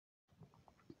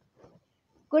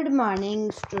Good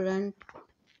morning, student.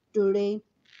 Today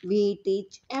we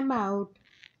teach about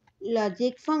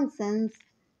logic functions,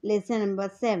 lesson number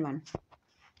 7.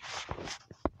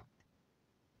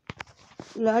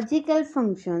 Logical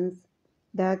functions.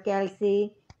 The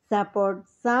calci support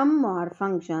some more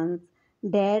functions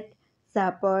that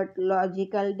support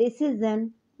logical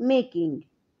decision making.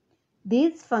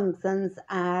 These functions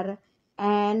are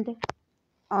and,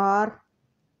 or,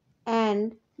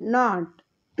 and, not.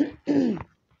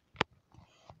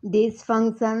 These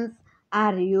functions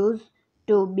are used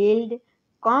to build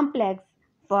complex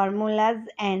formulas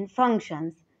and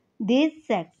functions. This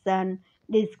section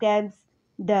describes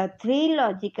the three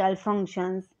logical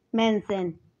functions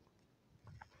mentioned.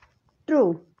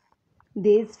 True.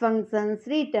 These functions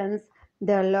returns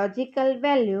the logical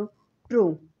value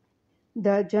true.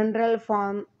 The general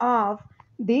form of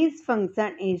this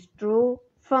function is true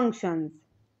functions.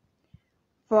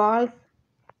 False.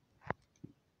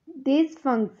 This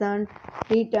function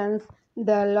returns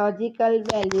the logical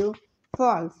value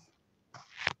false,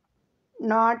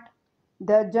 not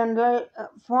the general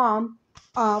form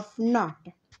of not.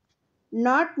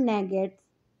 Not negates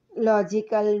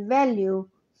logical value,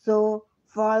 so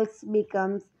false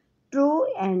becomes true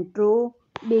and true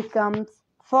becomes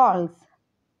false.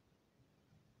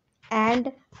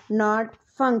 And not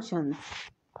functions.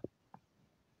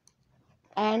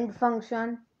 And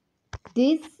function.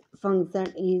 This function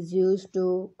is used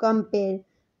to compare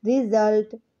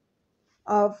result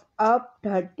of up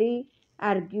 30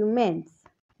 arguments.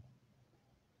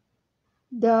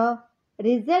 The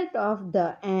result of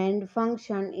the AND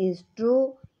function is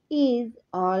true is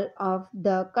all of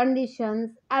the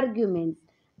conditions arguments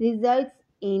results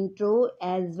in true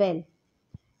as well.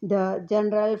 The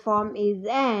general form is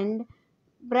AND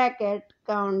bracket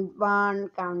count 1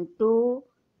 count 2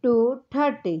 to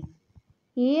 30.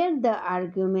 Here the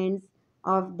arguments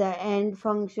of the AND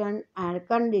function are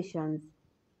conditions,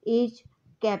 each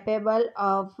capable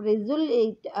of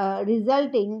resulting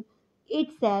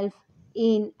itself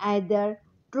in either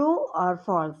true or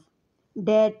false.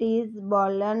 That is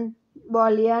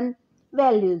Boolean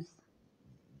values.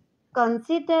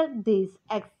 Consider this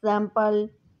example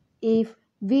if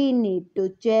we need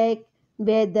to check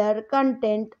whether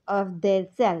content of their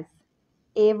cells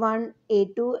A1,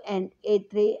 A2 and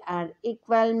A3 are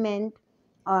equivalent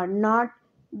or not.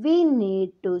 We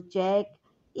need to check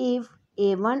if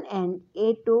A1 and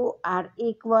A2 are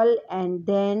equal and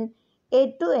then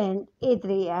A2 and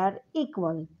A3 are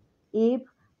equal. If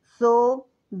so,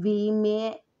 we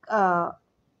may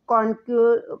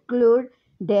conclude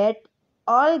that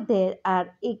all they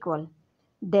are equal.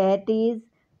 That is,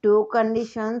 two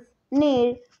conditions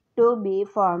need to be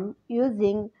formed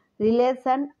using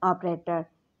relation operator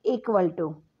equal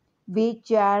to,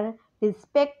 which are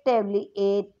respectively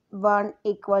A1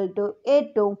 equal to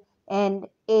A2 and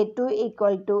A2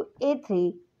 equal to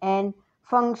A3, and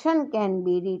function can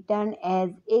be written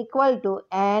as equal to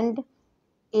and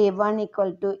A1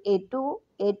 equal to A2,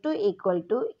 A2 equal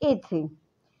to A3.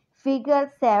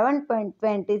 Figure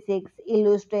 7.26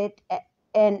 illustrates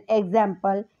an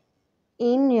example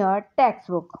in your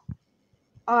textbook.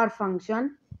 OR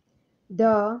function.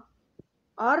 The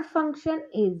OR function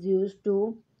is used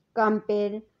to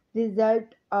compare result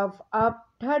of up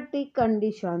 30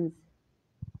 conditions.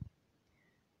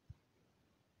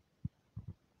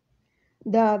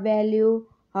 The value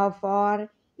of OR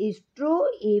is true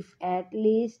if at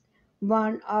least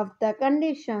one of the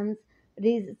conditions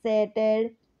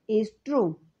recited is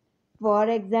true. For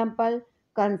example,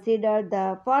 consider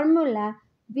the formula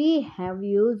we have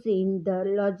used in the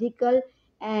logical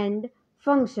AND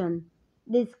function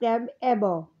described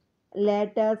above.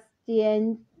 Let us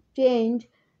change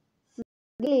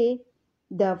slightly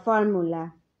the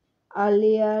formula.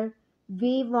 Earlier,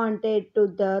 we wanted to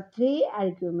the three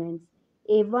arguments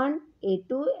A1,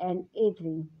 A2 and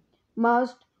A3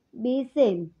 must be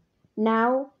same.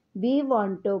 Now we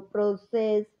want to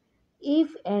process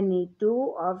if any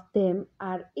two of them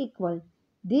are equal.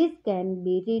 This can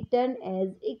be written as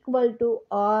equal to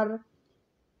or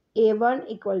A1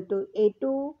 equal to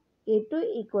A2, A2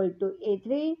 equal to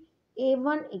A3,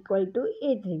 A1 equal to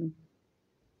A3.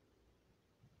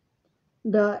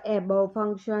 The above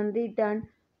function return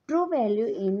true value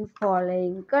in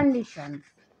following conditions.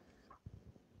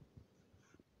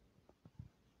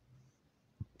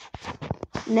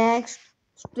 Next,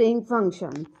 string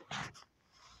functions.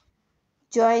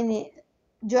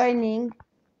 Joining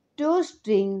two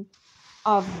strings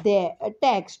of their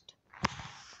text.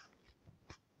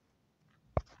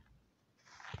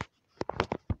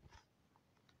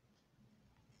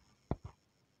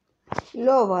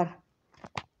 Lower.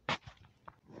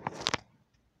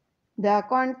 The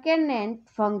concatenate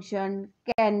function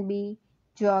can be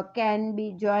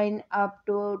joined up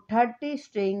to 30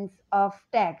 strings of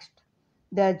text.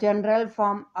 The general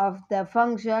form of the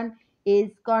function is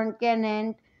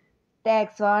concatenate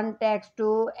text 1, text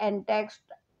 2, and text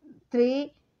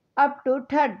 3 up to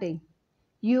 30.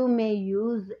 You may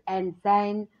use and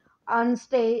sign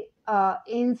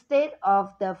instead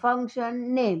of the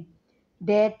function name.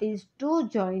 That is to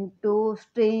join two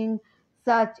strings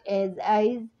such as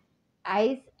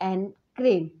ice and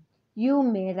cream. You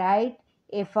may write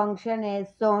a function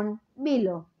as shown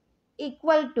below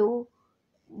equal to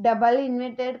double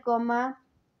inverted comma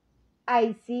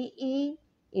ICE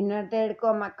inverted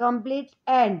comma complete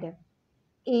and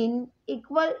in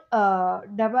equal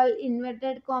double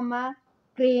inverted comma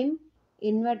cream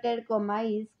inverted comma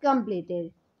is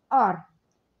completed or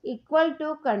equal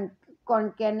to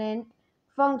concatenate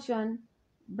function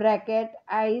bracket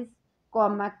ice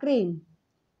comma cream.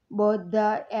 Both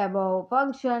the above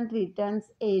function returns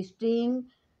a string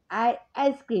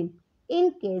ice cream.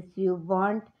 In case you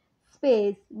want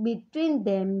space between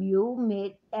them, you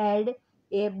may add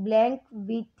a blank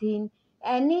within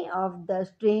any of the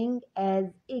string as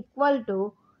equal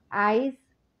to ice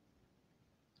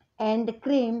and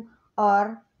cream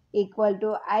or equal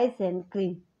to ice and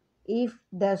cream. If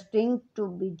the strings to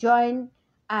be joined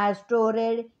are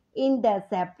stored in the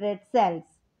separate cells.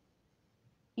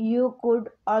 You could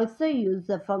also use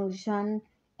the function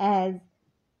as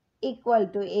equal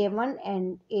to a1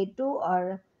 and a2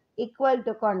 or equal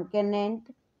to concatenate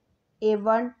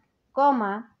a1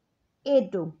 comma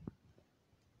a2.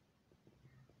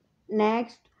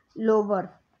 Next, lower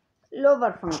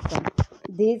function.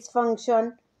 This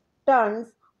function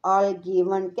turns all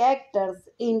given characters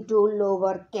into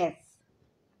lower case.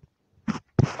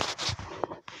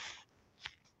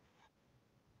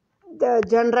 The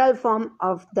general form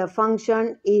of the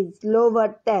function is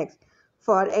lower text.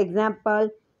 For example,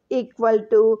 equal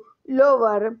to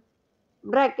lower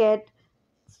bracket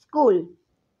school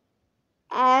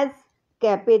as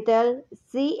capital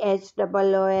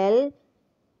CHOOL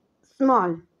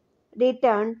small.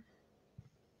 Return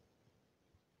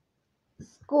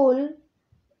school,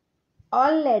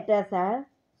 all letters are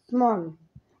small.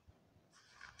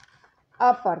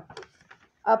 Upper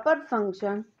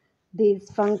function.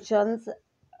 These functions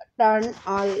turn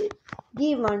all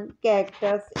given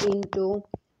characters into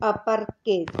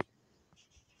uppercase.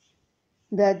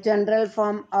 The general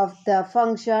form of the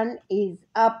function is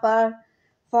upper.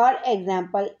 For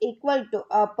example, equal to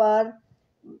upper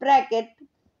bracket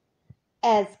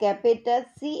as capital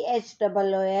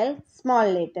CHOOL small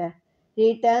letter.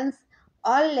 Returns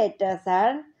all letters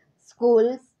are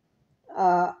schools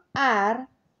are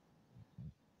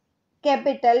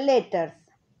capital letters.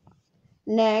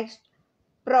 Next,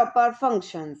 proper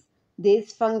functions.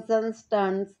 These functions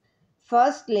turns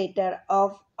first letter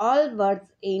of all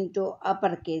words into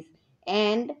uppercase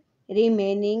and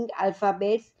remaining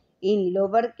alphabets in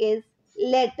lowercase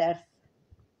letters.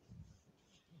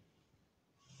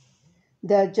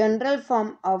 The general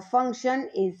form of function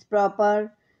is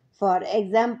proper. For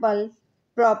example,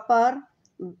 proper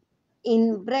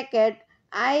in bracket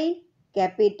I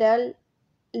capital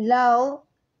love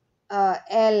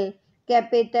L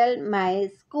capital my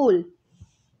school.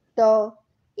 So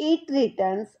it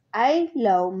returns I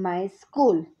love my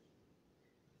school.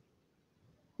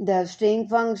 The string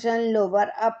function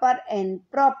lower, upper, and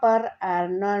proper are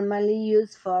normally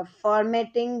used for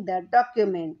formatting the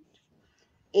document.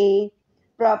 A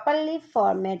properly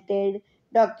formatted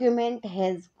document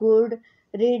has good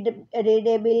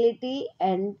readability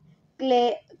and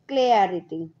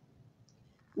clarity.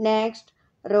 Next,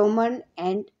 Roman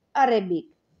and Arabic.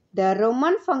 The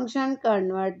Roman function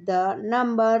converts the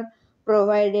number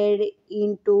provided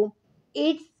into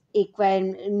its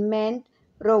equivalent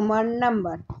Roman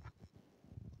number.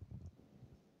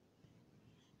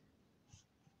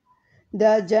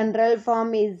 The general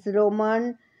form is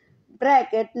Roman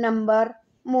bracket number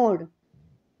mode.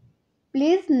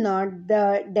 Please note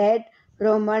that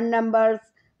Roman numbers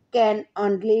can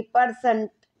only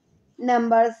percent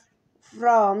numbers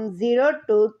from 0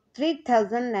 to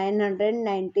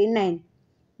 3999.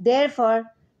 Therefore,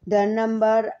 the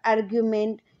number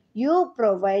argument you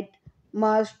provide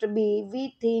must be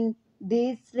within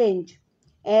this range.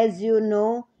 As you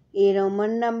know, a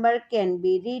Roman number can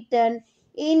be written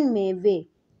in a way.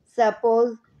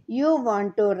 Suppose you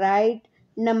want to write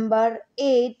number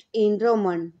 8 in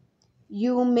Roman.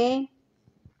 You may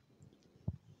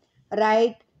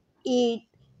write it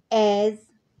as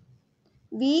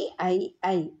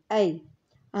VIII.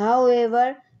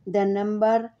 However, the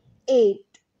number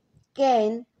 8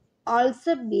 can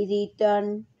also be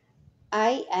written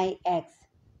IIX.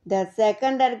 The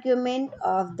second argument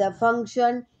of the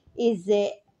function is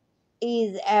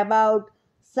about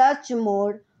such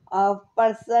mode of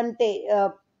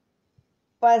presentation,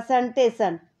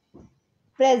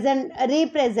 present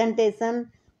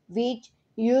representation which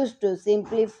used to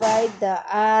simplify the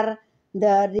R,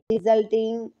 the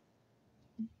resulting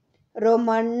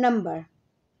Roman number.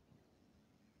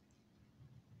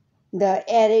 The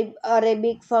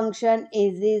Arabic function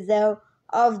is reserved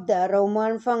of the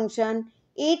Roman function.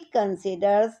 It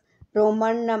considers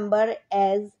Roman number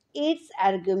as its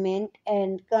argument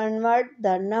and converts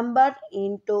the number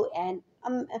into an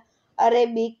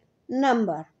Arabic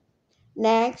number.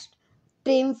 Next,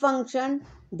 trim function.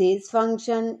 This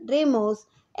function removes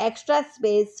extra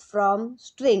space from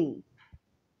string.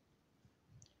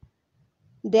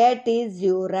 That is,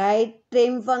 you write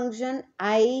trim function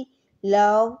I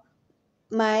love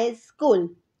my school.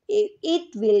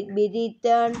 It will be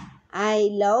written I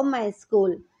love my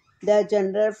school. The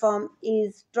general form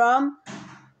is from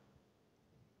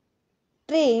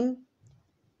trim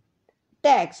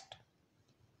text.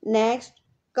 Next,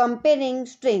 comparing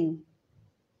string.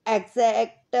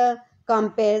 Exact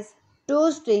compares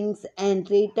two strings and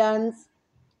returns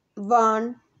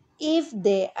one if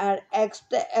they are ex-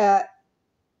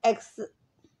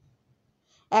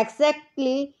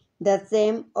 exactly the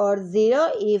same or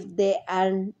zero if they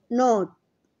are not.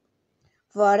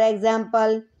 For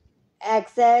example,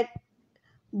 exact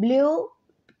blue,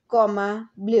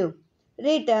 blue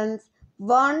returns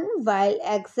 1 while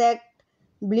exact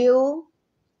blue,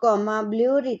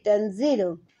 blue returns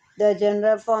 0. The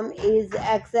general form is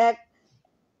exact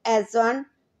S1,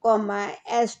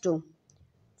 S2.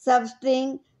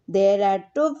 Substring. There are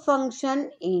two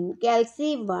functions in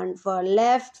Calci, one for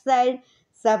left side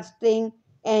substring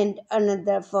and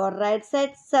another for right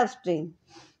side substring.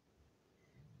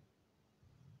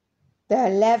 The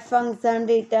left function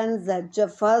returns the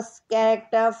first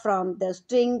character from the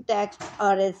string text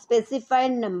or a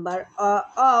specified number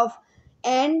of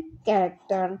n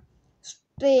character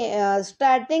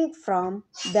starting from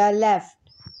the left.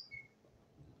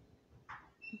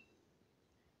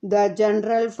 The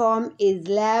general form is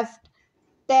left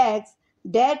text,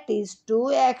 that is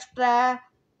two extra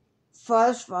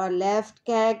first for left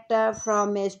character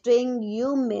from a string.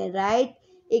 You may write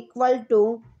equal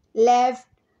to left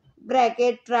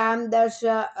bracket Ram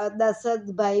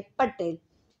Dasad by Patel,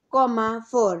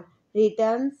 4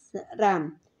 returns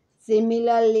Ram.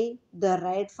 Similarly, the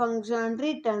right function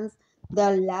returns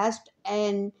the last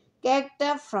n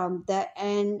character from the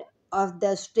end of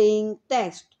the string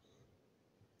text.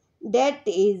 That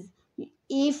is,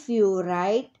 if you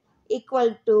write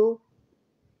equal to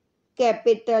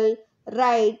capital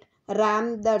right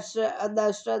Ram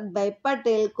Dasrat by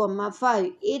Patel,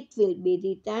 5, it will be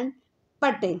written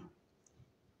Patel.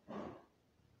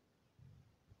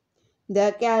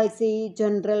 The Calci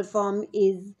general form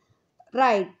is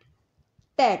right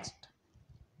text.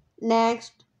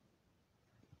 Next,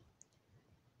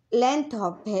 length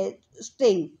of a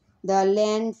string. The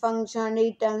length function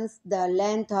returns the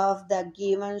length of the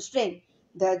given string.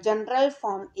 The general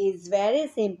form is very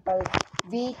simple,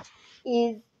 which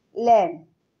is len.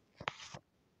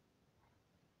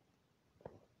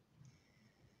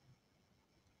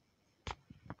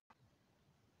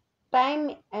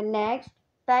 Time and next,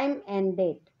 time and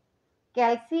date.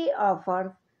 Calci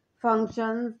offers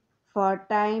functions for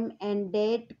time and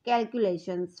date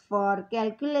calculations. For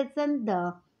calculation,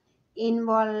 the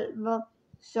involve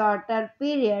shorter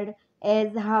period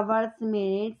as hours,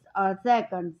 minutes, or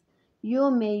seconds. You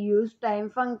may use time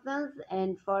functions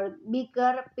and for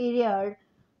bigger period,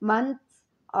 months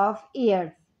of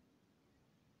years.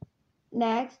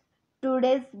 Next,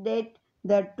 today's date.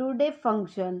 The today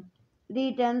function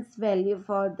returns value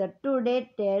for the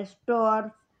today date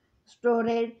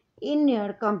stored in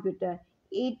your computer.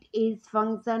 It is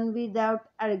function without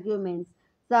arguments.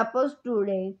 Suppose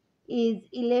today is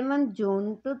 11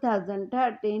 June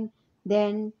 2013,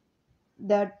 then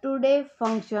the today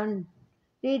function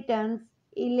returns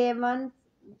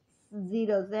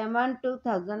 11/07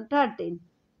 2013.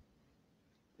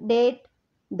 Date.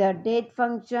 The date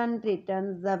function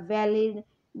returns the valid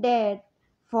date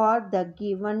for the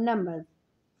given numbers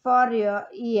for your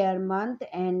year, month,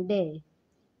 and day.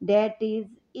 That is,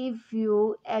 if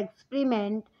you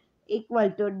experiment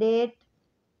equal to date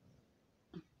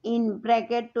in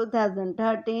bracket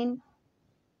 2013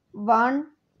 1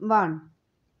 1,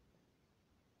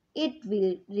 it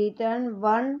will return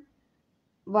 1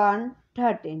 1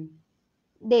 13.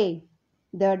 Day.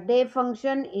 The day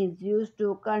function is used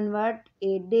to convert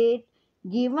a date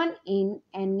given in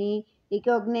any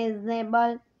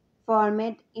recognizable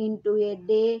format into a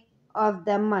day of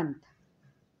the month.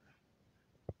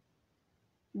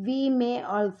 We may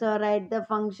also write the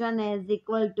function as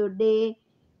equal to day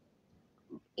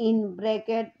in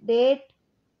bracket date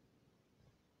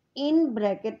in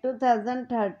bracket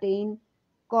 2013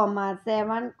 comma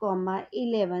 7 comma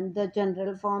 11. The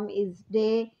general form is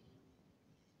day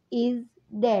is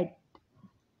date.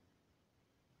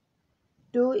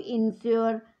 To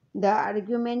ensure the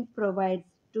argument provides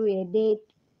to a date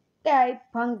type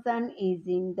function is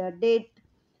in the date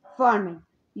format.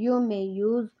 You may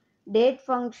use date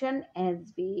function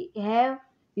as we have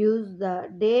used. The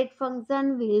date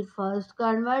function will first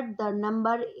convert the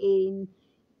number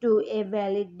into a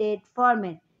valid date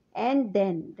format and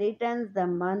then returns the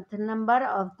month number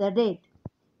of the date.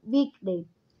 Weekday.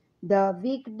 The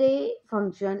weekday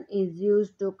function is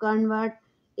used to convert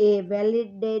a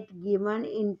valid date given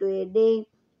into a day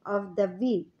of the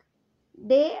week.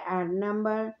 They are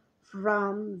numbered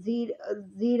from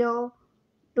 0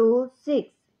 to 6.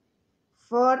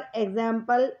 For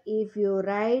example, if you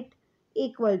write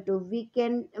equal to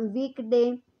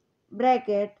weekday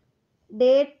bracket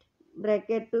date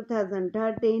bracket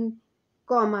 2013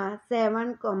 comma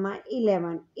 7 comma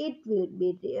 11, it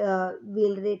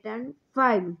will return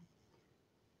 5.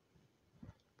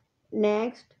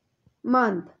 Next,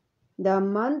 month. The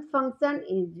month function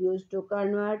is used to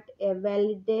convert a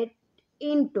valid date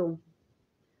into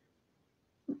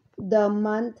the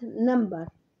month number.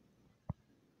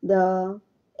 The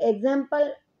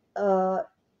example,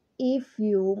 if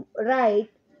you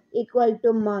write equal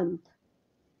to month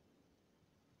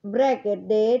bracket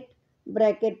date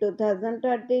bracket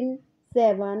 2013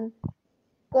 7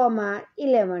 comma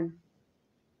 11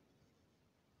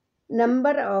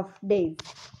 number of days.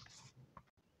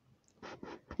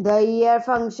 The year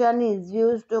function is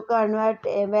used to convert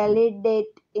a valid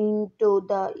date into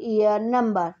the year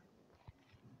number.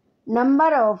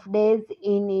 Number of days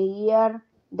in a year.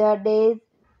 The days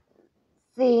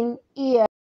in year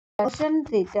function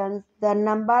returns the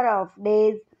number of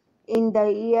days in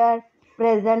the year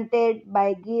presented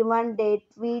by given date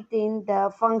within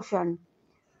the function.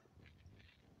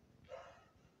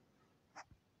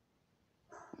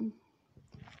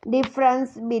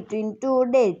 Difference between two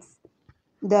dates.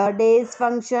 The days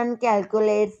function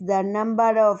calculates the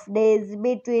number of days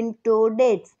between two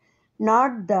dates,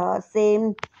 not the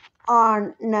same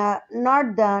on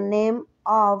not the name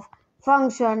of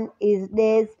function is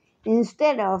days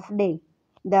instead of day.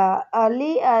 The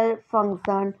earlier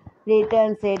function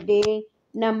returns a day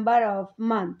number of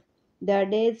month. The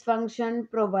days function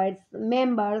provides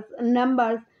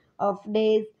numbers of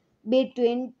days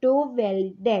between two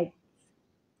valid dates,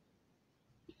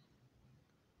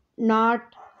 not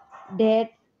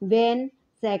date. When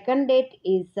second date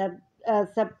is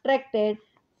subtracted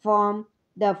from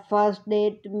the first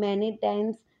date many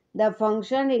times, the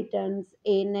function returns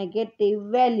a negative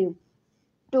value.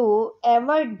 To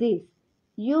avoid this,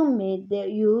 you may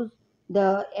use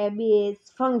the ABS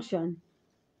function.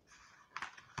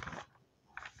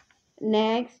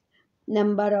 Next,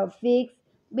 number of weeks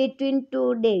between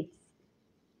two dates.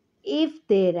 If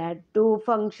there are two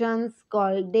functions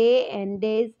called day and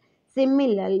days,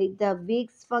 similarly, the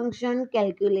weeks function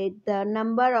calculates the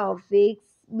number of weeks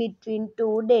between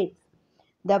two dates.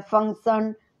 The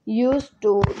function used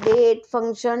to date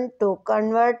function to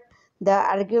convert the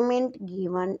argument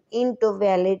given into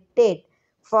valid date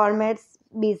formats.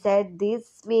 Beside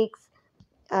these weeks,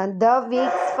 the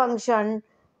weeks function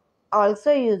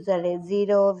also uses a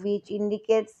zero, which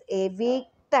indicates a week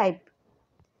type.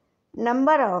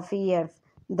 Number of years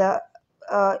the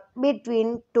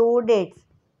between two dates.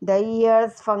 The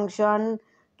years function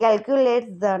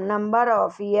calculates the number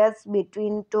of years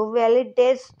between two valid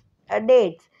dates,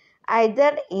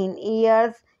 either in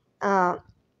years, uh,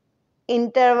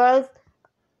 intervals,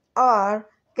 or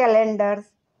calendars.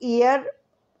 Year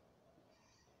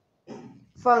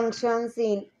functions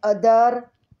in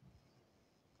other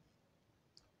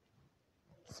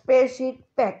spreadsheet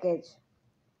package.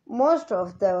 Most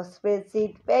of the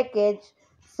spreadsheet package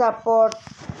support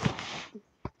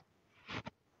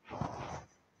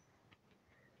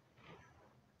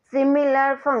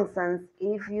similar functions.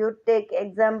 If you take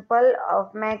example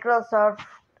of Microsoft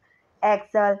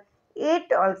Excel,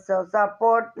 it also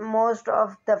supports most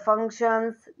of the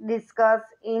functions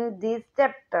discussed in this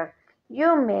chapter.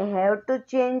 You may have to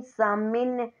change some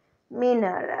minor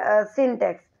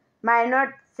syntax,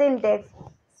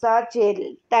 such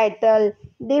a title,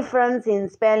 difference in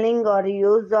spelling or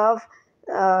use of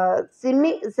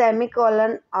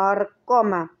semicolon or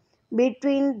comma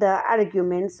between the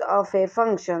arguments of a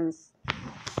function.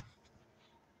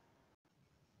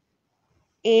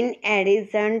 In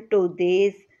addition to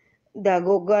this, the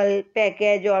Google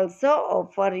package also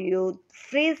offer you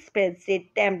free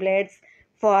spreadsheet templates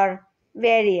for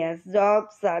various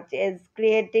jobs such as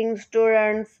creating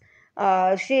students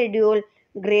schedule,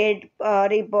 grade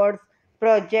reports,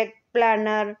 project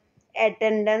planner,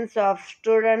 attendance of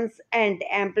students and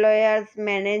employers,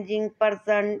 managing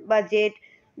person budget,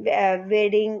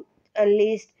 wedding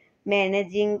list,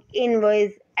 managing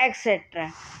invoice,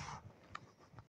 etc.